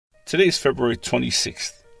Today is February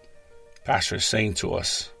 26th. Pastor is saying to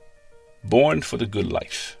us, born for the good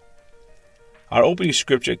life. Our opening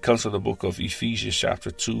scripture comes from the book of Ephesians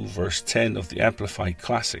chapter 2, verse 10 of the Amplified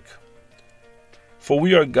Classic. For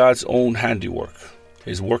we are God's own handiwork,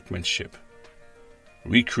 his workmanship,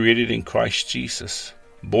 recreated in Christ Jesus,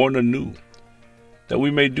 born anew, that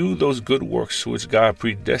we may do those good works which God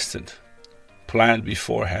predestined, planned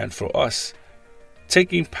beforehand for us,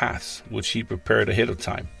 taking paths which he prepared ahead of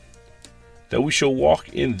time, that we shall walk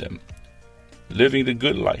in them, living the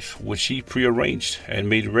good life which he prearranged and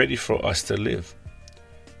made ready for us to live.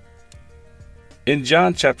 In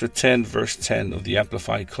John chapter 10, verse 10 of the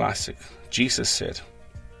Amplified Classic, Jesus said,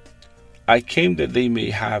 I came that they may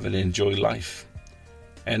have and enjoy life,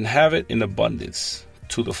 and have it in abundance,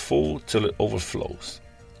 to the full till it overflows.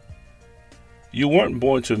 You weren't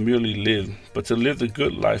born to merely live, but to live the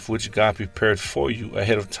good life which God prepared for you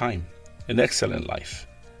ahead of time, an excellent life.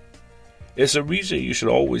 It's a reason you should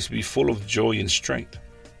always be full of joy and strength,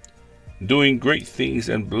 doing great things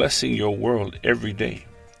and blessing your world every day.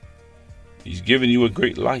 He's given you a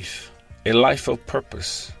great life, a life of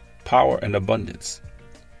purpose, power, and abundance.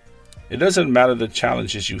 It doesn't matter the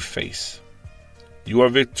challenges you face. You are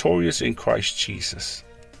victorious in Christ Jesus.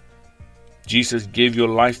 Jesus gave you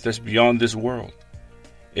a life that's beyond this world,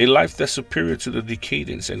 a life that's superior to the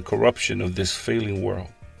decadence and corruption of this failing world,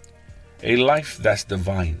 a life that's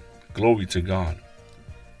divine. Glory to God.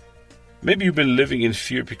 Maybe you've been living in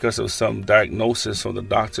fear because of some diagnosis from the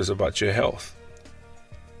doctors about your health.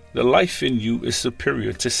 The life in you is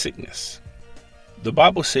superior to sickness. The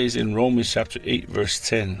Bible says in Romans chapter 8, verse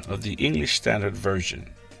 10 of the English Standard Version,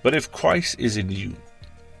 but if Christ is in you,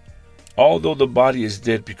 although the body is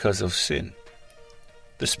dead because of sin,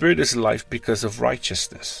 the spirit is life because of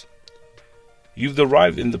righteousness. You've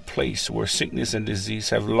arrived in the place where sickness and disease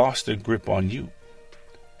have lost their grip on you.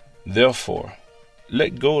 Therefore,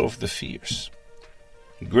 let go of the fears.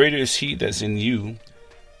 Greater is he that's in you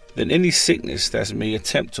than any sickness that may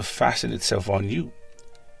attempt to fasten itself on you.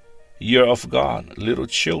 Ye are of God, little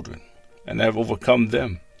children, and have overcome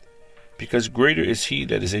them, because greater is he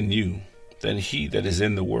that is in you than he that is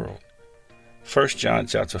in the world. 1 John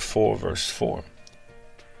chapter 4, verse 4.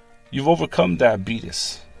 You've overcome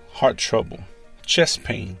diabetes, heart trouble, chest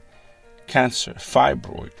pain, cancer,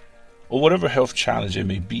 fibroid, or whatever health challenge it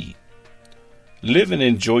may be. Live and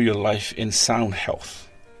enjoy your life in sound health,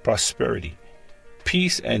 prosperity,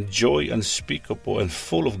 peace, and joy unspeakable and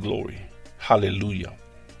full of glory. Hallelujah.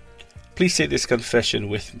 Please say this confession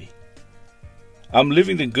with me. I'm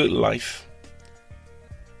living the good life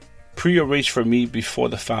prearranged for me before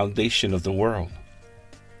the foundation of the world.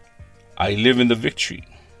 I live in the victory,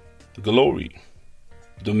 glory,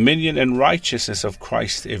 dominion, and righteousness of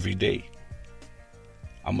Christ every day.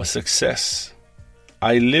 I'm a success.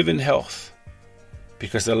 I live in health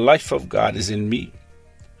because the life of God is in me.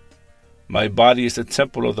 My body is the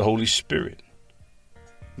temple of the Holy Spirit.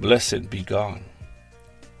 Blessed be God.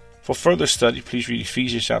 For further study, please read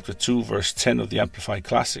Ephesians chapter 2, verse 10 of the Amplified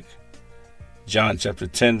Classic, John chapter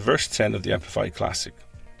 10, verse 10 of the Amplified Classic.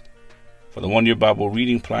 For the one-year Bible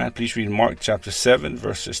reading plan, please read Mark chapter 7,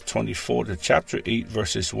 verses 24 to chapter 8,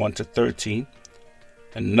 verses 1 to 13,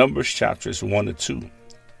 and Numbers chapters 1 to 2.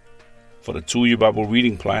 For the 2-year Bible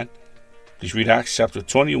reading plan, please read Acts chapter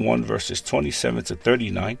 21, verses 27 to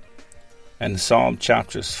 39, and Psalm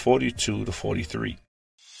chapters 42 to 43.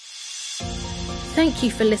 Thank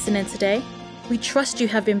you for listening today. We trust you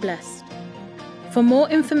have been blessed. For more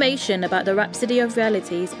information about the Rhapsody of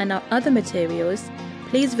Realities and our other materials,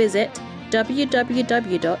 please visit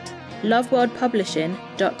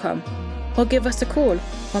www.loveworldpublishing.com or give us a call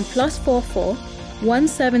on +44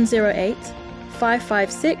 1708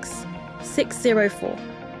 556 604.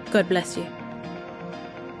 God bless you.